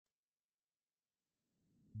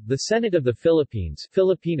The Senate of the Philippines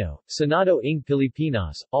Filipino, Senado ng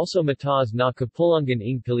Pilipinas, also Mataas na Kapulungan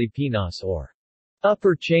ng Pilipinas or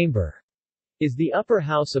Upper Chamber, is the upper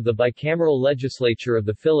house of the bicameral legislature of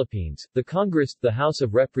the Philippines. The Congress, the House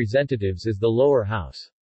of Representatives, is the lower house.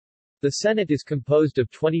 The Senate is composed of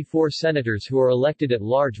 24 senators who are elected at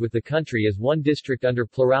large with the country as one district under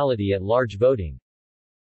plurality at large voting.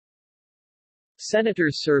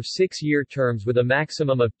 Senators serve 6-year terms with a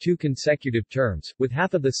maximum of 2 consecutive terms, with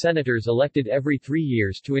half of the senators elected every 3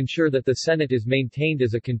 years to ensure that the Senate is maintained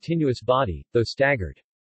as a continuous body, though staggered.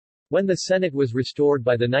 When the Senate was restored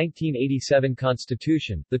by the 1987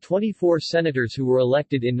 Constitution, the 24 senators who were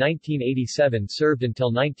elected in 1987 served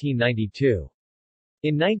until 1992.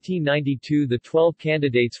 In 1992, the 12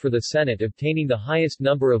 candidates for the Senate obtaining the highest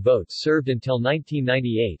number of votes served until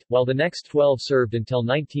 1998, while the next 12 served until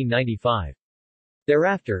 1995.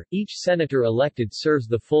 Thereafter, each senator elected serves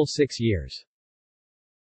the full 6 years.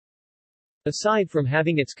 Aside from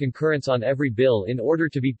having its concurrence on every bill in order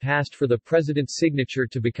to be passed for the President's signature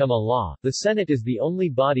to become a law, the Senate is the only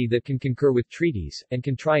body that can concur with treaties, and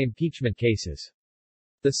can try impeachment cases.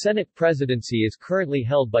 The Senate presidency is currently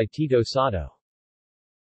held by Tito Sotto.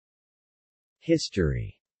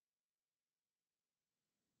 History.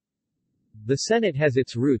 The Senate has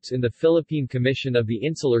its roots in the Philippine Commission of the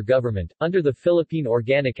Insular Government, under the Philippine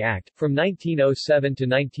Organic Act. From 1907 to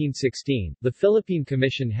 1916, the Philippine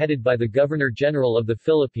Commission headed by the Governor-General of the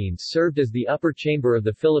Philippines served as the upper chamber of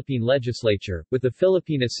the Philippine legislature, with the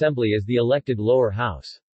Philippine Assembly as the elected lower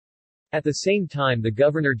house. At the same time, the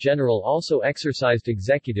Governor-General also exercised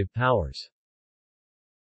executive powers.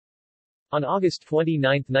 On August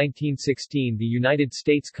 29, 1916, the United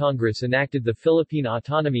States Congress enacted the Philippine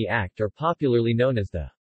Autonomy Act, or popularly known as the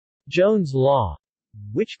Jones Law,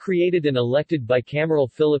 which created an elected bicameral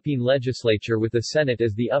Philippine legislature with the Senate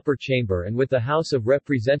as the upper chamber and with the House of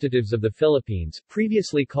Representatives of the Philippines,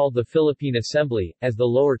 previously called the Philippine Assembly, as the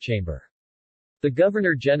lower chamber. The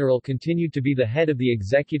Governor-General continued to be the head of the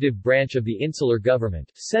executive branch of the insular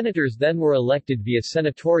government. Senators then were elected via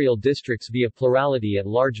senatorial districts via plurality at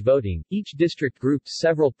large voting. Each district grouped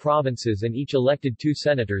several provinces and each elected 2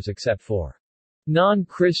 senators except for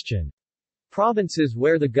non-Christian provinces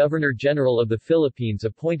where the Governor-General of the Philippines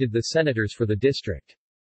appointed the senators for the district.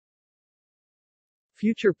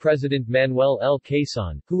 Future President Manuel L.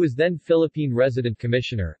 Quezon, who was then Philippine Resident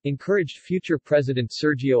Commissioner, encouraged future President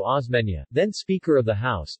Sergio Osmeña, then Speaker of the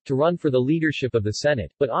House, to run for the leadership of the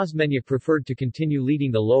Senate, but Osmeña preferred to continue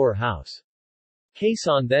leading the lower house.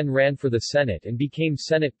 Quezon then ran for the Senate and became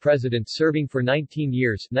Senate President, serving for 19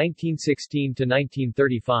 years 1916 to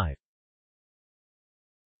 1935.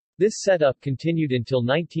 This setup continued until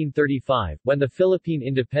 1935, when the Philippine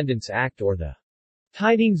Independence Act, or the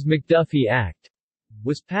Tydings-McDuffie Act,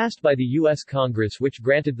 was passed by the U.S. Congress, which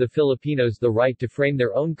granted the Filipinos the right to frame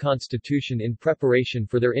their own constitution in preparation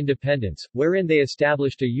for their independence, wherein they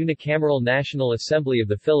established a unicameral National Assembly of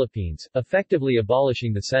the Philippines, effectively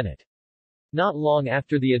abolishing the Senate. Not long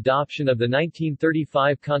after the adoption of the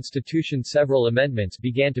 1935 Constitution, several amendments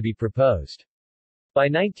began to be proposed. By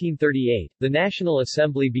 1938, the National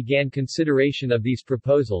Assembly began consideration of these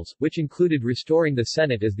proposals, which included restoring the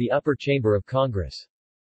Senate as the upper chamber of Congress.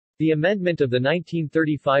 The amendment of the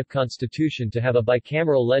 1935 Constitution to have a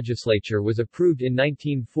bicameral legislature was approved in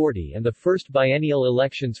 1940, and the first biennial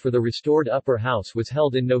elections for the restored upper house was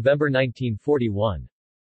held in November 1941.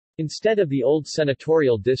 Instead of the old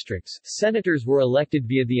senatorial districts, senators were elected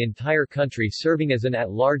via the entire country, serving as an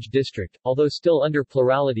at-large district, although still under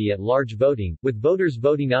plurality at large voting, with voters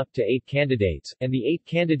voting up to 8 candidates, and the 8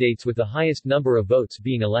 candidates with the highest number of votes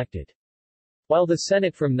being elected. While the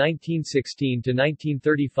Senate from 1916 to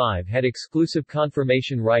 1935 had exclusive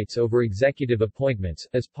confirmation rights over executive appointments,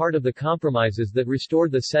 as part of the compromises that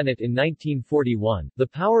restored the Senate in 1941, the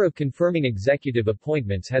power of confirming executive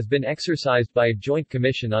appointments has been exercised by a joint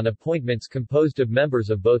commission on appointments composed of members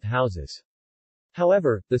of both houses.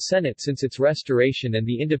 However, the Senate, since its restoration and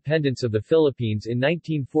the independence of the Philippines in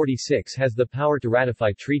 1946, has the power to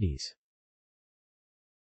ratify treaties.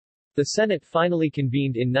 The Senate finally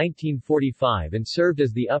convened in 1945 and served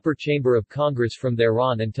as the upper chamber of Congress from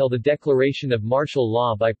thereon until the declaration of martial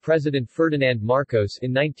law by President Ferdinand Marcos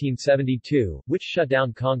in 1972, which shut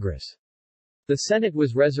down Congress. The Senate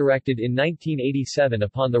was resurrected in 1987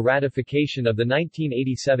 upon the ratification of the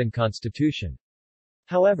 1987 Constitution.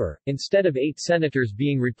 However, instead of 8 senators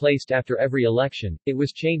being replaced after every election, it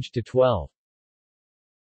was changed to 12.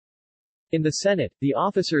 In the Senate, the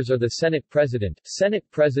officers are the Senate President, Senate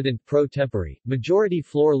President pro tempore, Majority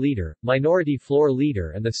Floor Leader, Minority Floor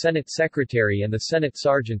Leader and the Senate Secretary and the Senate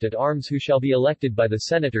Sergeant at Arms who shall be elected by the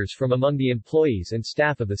Senators from among the employees and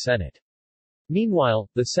staff of the Senate. Meanwhile,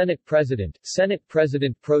 the Senate President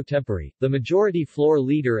pro tempore, the Majority Floor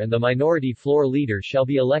Leader and the Minority Floor Leader shall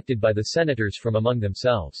be elected by the Senators from among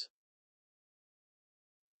themselves.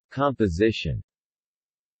 Composition.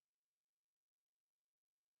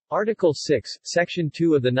 Article 6, Section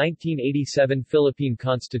 2 of the 1987 Philippine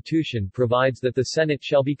Constitution provides that the Senate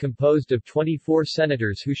shall be composed of 24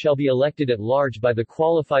 senators who shall be elected at large by the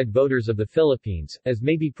qualified voters of the Philippines, as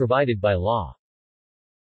may be provided by law.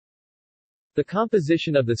 The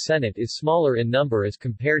composition of the Senate is smaller in number as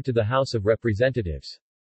compared to the House of Representatives.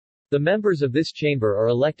 The members of this chamber are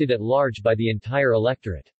elected at large by the entire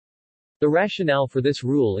electorate. The rationale for this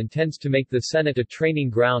rule intends to make the Senate a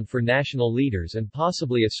training ground for national leaders and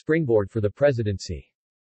possibly a springboard for the presidency.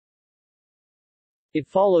 It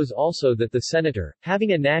follows also that the senator,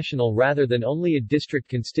 having a national rather than only a district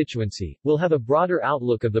constituency, will have a broader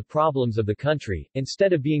outlook of the problems of the country,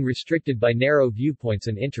 instead of being restricted by narrow viewpoints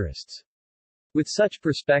and interests. With such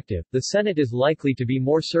perspective, the Senate is likely to be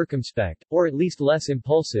more circumspect, or at least less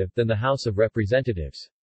impulsive, than the House of Representatives.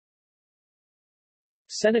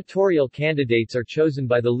 Senatorial candidates are chosen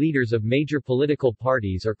by the leaders of major political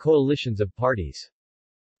parties or coalitions of parties.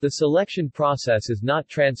 The selection process is not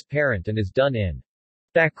transparent and is done in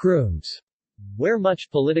backrooms, where much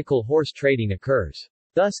political horse trading occurs.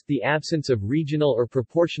 Thus, the absence of regional or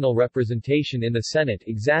proportional representation in the Senate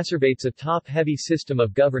exacerbates a top-heavy system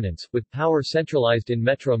of governance, with power centralized in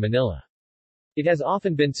Metro Manila. It has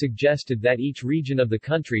often been suggested that each region of the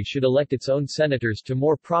country should elect its own senators to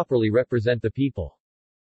more properly represent the people.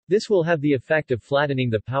 This will have the effect of flattening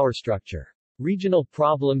the power structure. Regional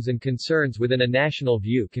problems and concerns within a national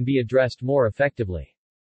view can be addressed more effectively.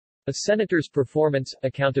 A senator's performance,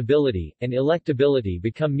 accountability, and electability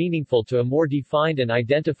become meaningful to a more defined and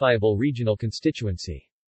identifiable regional constituency.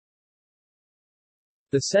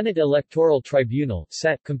 The Senate Electoral Tribunal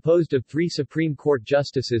 (SET), composed of 3 Supreme Court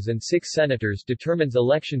justices and 6 senators, determines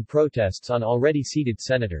election protests on already seated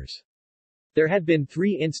senators. There had been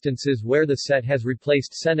 3 instances where the SET has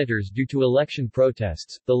replaced senators due to election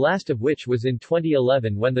protests, the last of which was in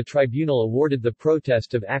 2011 when the tribunal awarded the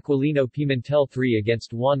protest of Aquilino Pimentel III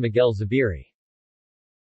against Juan Miguel Zubiri.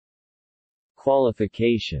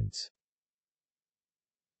 Qualifications.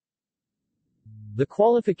 The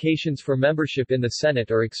qualifications for membership in the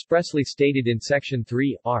Senate are expressly stated in Section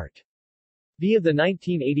 3, Art. B of the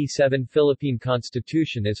 1987 Philippine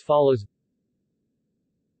Constitution as follows.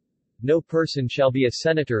 No person shall be a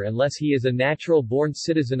senator unless he is a natural-born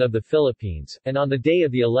citizen of the Philippines, and on the day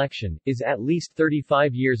of the election, is at least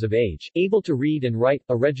 35 years of age, able to read and write,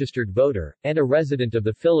 a registered voter, and a resident of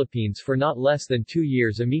the Philippines for not less than 2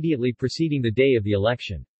 years immediately preceding the day of the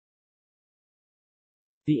election.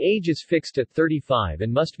 The age is fixed at 35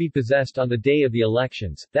 and must be possessed on the day of the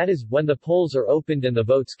elections, that is, when the polls are opened and the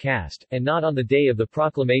votes cast, and not on the day of the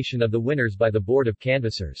proclamation of the winners by the Board of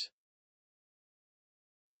Canvassers.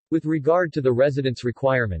 With regard to the residence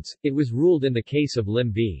requirements, it was ruled in the case of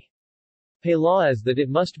Lim v. Pelaez that it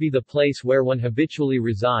must be the place where one habitually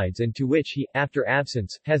resides and to which he, after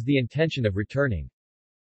absence, has the intention of returning.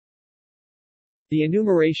 The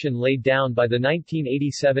enumeration laid down by the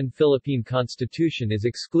 1987 Philippine Constitution is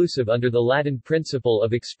exclusive under the Latin principle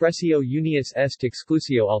of expressio unius est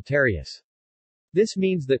exclusio alterius. This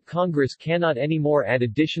means that Congress cannot anymore add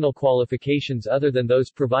additional qualifications other than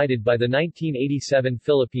those provided by the 1987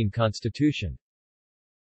 Philippine Constitution.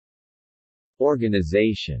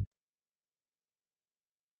 Organization.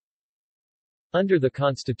 Under the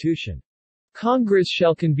Constitution, Congress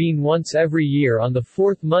shall convene once every year on the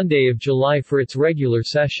 4th Monday of July for its regular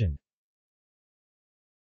session.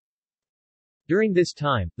 During this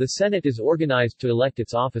time, the Senate is organized to elect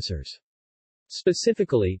its officers.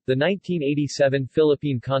 Specifically, the 1987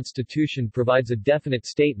 Philippine Constitution provides a definite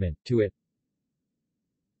statement, to it.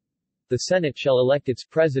 The Senate shall elect its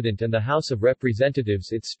President and the House of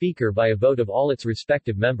Representatives its Speaker by a vote of all its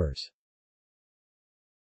respective members.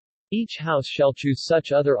 Each House shall choose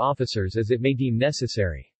such other officers as it may deem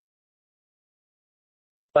necessary.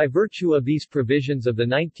 By virtue of these provisions of the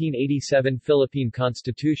 1987 Philippine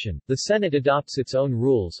Constitution, the Senate adopts its own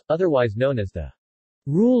rules, otherwise known as the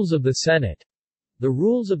Rules of the Senate. The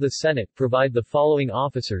rules of the Senate provide the following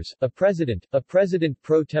officers: a president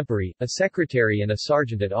pro tempore, a secretary and a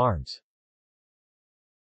sergeant at arms.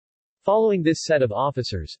 Following this set of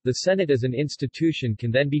officers, the Senate as an institution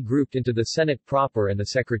can then be grouped into the Senate proper and the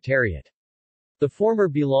Secretariat. The former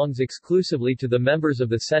belongs exclusively to the members of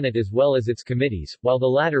the Senate as well as its committees, while the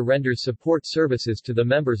latter renders support services to the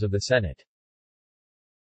members of the Senate.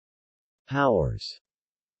 Powers.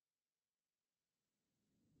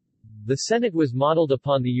 The Senate was modeled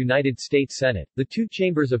upon the United States Senate. The two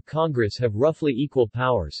chambers of Congress have roughly equal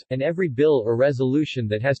powers, and every bill or resolution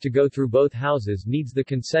that has to go through both houses needs the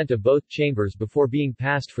consent of both chambers before being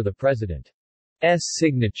passed for the President's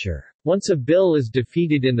signature. Once a bill is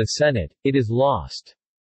defeated in the Senate, it is lost.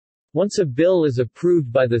 Once a bill is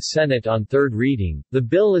approved by the Senate on third reading, the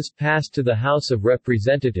bill is passed to the House of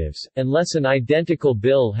Representatives, unless an identical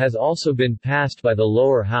bill has also been passed by the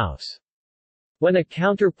lower house. When a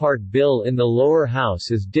counterpart bill in the lower house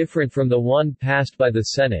is different from the one passed by the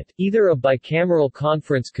Senate, either a bicameral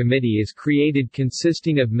conference committee is created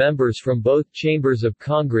consisting of members from both chambers of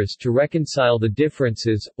Congress to reconcile the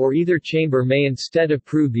differences, or either chamber may instead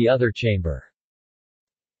approve the other chamber's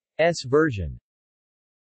version.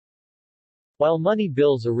 While money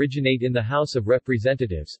bills originate in the House of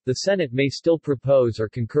Representatives, the Senate may still propose or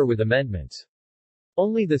concur with amendments.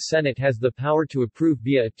 Only the Senate has the power to approve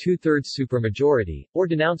via a two-thirds supermajority, or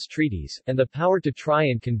denounce treaties, and the power to try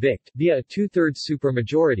and convict, via a two-thirds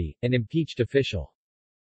supermajority, an impeached official.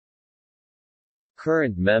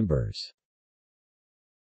 Current members.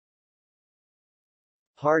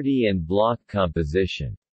 Party and bloc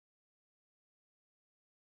composition.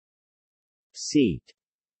 Seat.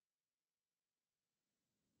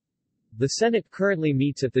 The Senate currently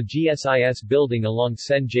meets at the GSIS building along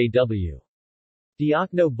Sen J.W.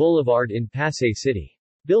 Diokno Boulevard in Pasay City.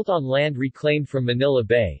 Built on land reclaimed from Manila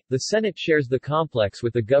Bay, the Senate shares the complex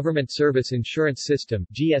with the Government Service Insurance System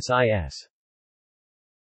 (GSIS).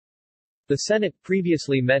 The Senate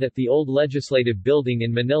previously met at the old Legislative Building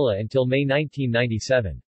in Manila until May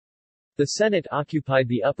 1997. The Senate occupied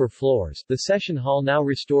the upper floors, the session hall now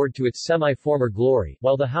restored to its semi-former glory,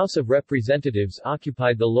 while the House of Representatives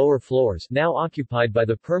occupied the lower floors, now occupied by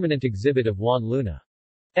the permanent exhibit of Juan Luna's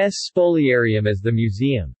spoliarium as the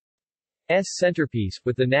museum's centerpiece,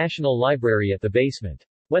 with the National Library at the basement.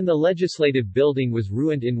 When the Legislative Building was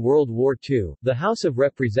ruined in World War II, the House of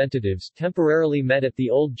Representatives temporarily met at the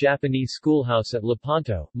old Japanese schoolhouse at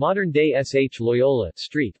Lepanto, modern-day SH Loyola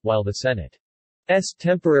Street, while the Senate's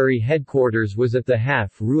temporary headquarters was at the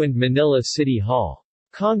half-ruined Manila City Hall.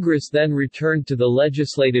 Congress then returned to the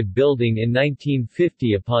Legislative Building in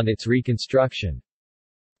 1950 upon its reconstruction.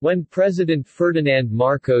 When President Ferdinand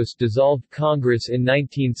Marcos dissolved Congress in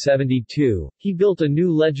 1972, he built a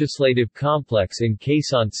new legislative complex in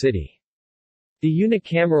Quezon City. The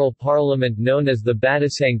unicameral parliament known as the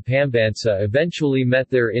Batasang Pambansa eventually met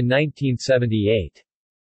there in 1978.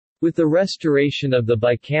 With the restoration of the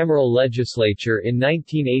bicameral legislature in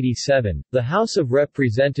 1987, the House of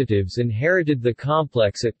Representatives inherited the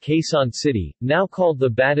complex at Quezon City, now called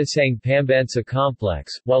the Batasang Pambansa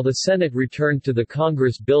Complex, while the Senate returned to the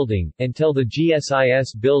Congress Building, until the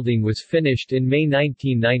GSIS building was finished in May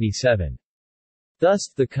 1997.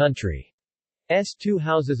 Thus, the country's two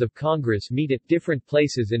houses of Congress meet at different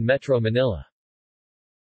places in Metro Manila.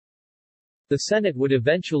 The Senate would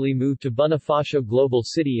eventually move to Bonifacio Global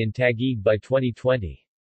City in Taguig by 2020.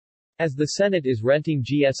 As the Senate is renting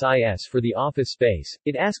GSIS for the office space,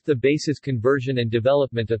 it asked the Bases Conversion and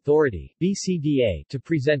Development Authority (BCDA) to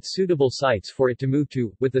present suitable sites for it to move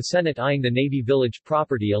to, with the Senate eyeing the Navy Village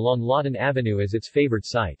property along Lawton Avenue as its favored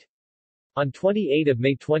site. On 28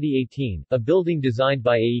 May 2018, a building designed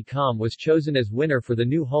by AECOM was chosen as winner for the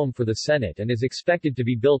new home for the Senate and is expected to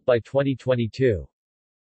be built by 2022.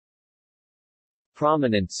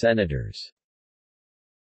 Prominent senators.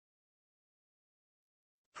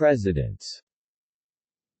 Presidents.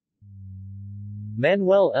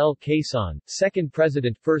 Manuel L. Quezon, second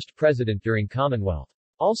president, first president during Commonwealth.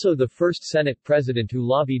 Also the first Senate president who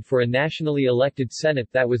lobbied for a nationally elected Senate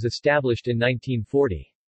that was established in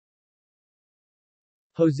 1940.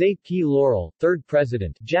 Jose P. Laurel, third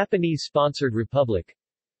president, Japanese-sponsored republic.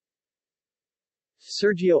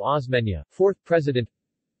 Sergio Osmeña, fourth president.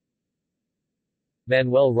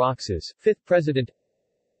 Manuel Roxas, fifth president.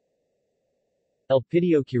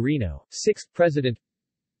 Elpidio Quirino, sixth president.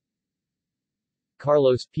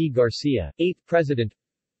 Carlos P. Garcia, eighth president.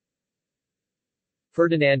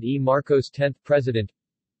 Ferdinand E. Marcos, 10th president.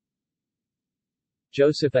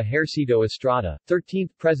 Joseph Ejercito Estrada,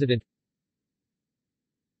 13th president.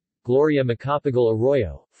 Gloria Macapagal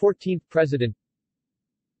Arroyo, 14th president.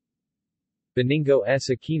 Benigno S.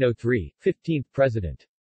 Aquino III, 15th president.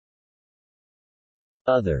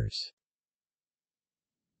 Others.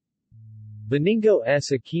 Benigno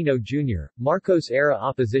S. Aquino Jr., Marcos-era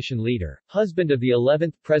opposition leader, husband of the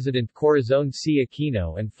 11th President Corazon C.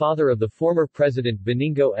 Aquino and father of the former President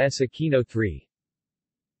Benigno S. Aquino III.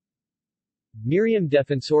 Miriam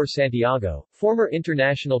Defensor Santiago, former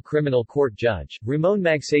International Criminal Court judge, Ramon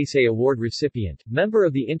Magsaysay Award recipient, member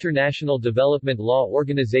of the International Development Law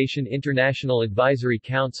Organization International Advisory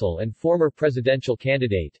Council and former presidential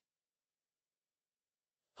candidate.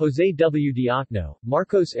 José W. Diokno,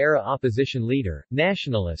 Marcos-era opposition leader,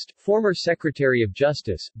 nationalist, former Secretary of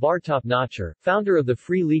Justice, bar top-notcher, founder of the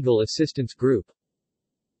Free Legal Assistance Group.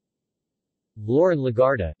 Lauren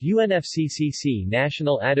Lagarde, UNFCCC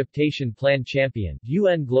National Adaptation Plan Champion,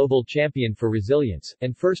 UN Global Champion for Resilience,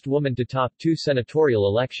 and first woman to top 2 senatorial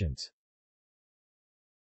elections.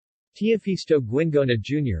 Teofisto Guingona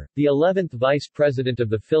Jr., the 11th Vice President of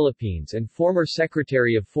the Philippines and former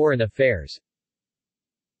Secretary of Foreign Affairs.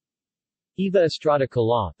 Eva Estrada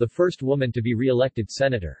Cala, the first woman to be re-elected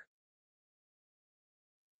senator.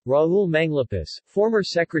 Raul Manglapus, former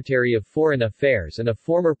Secretary of Foreign Affairs and a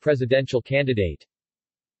former presidential candidate.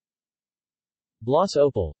 Blas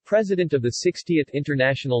Opal, President of the 60th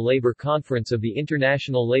International Labor Conference of the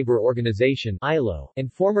International Labor Organization (ILO),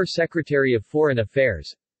 and former Secretary of Foreign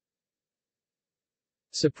Affairs.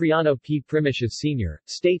 Cipriano P. Primicius Sr.,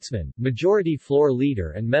 statesman, Majority Floor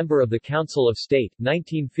Leader and member of the Council of State,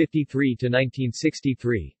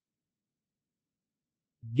 1953–1963.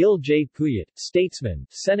 Gil J. Puyat, statesman,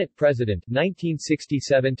 Senate President,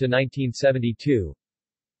 1967–1972.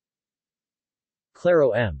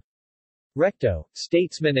 Claro M. Recto,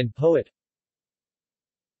 statesman and poet.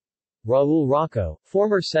 Raul Rocco,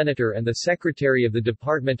 former senator and the Secretary of the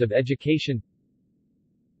Department of Education.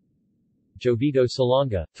 Jovito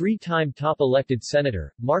Salonga, 3-time top-elected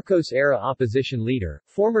senator, Marcos-era opposition leader,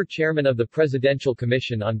 former chairman of the Presidential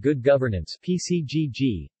Commission on Good Governance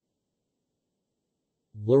 (PCGG).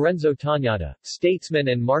 Lorenzo Tañada, statesman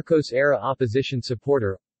and Marcos-era opposition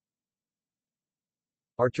supporter.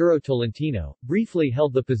 Arturo Tolentino, briefly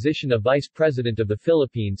held the position of Vice President of the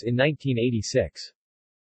Philippines in 1986.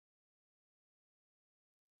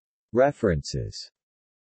 References.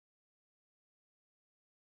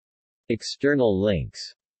 External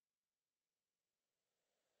links.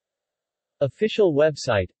 Official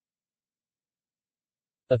website.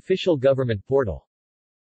 Official government portal.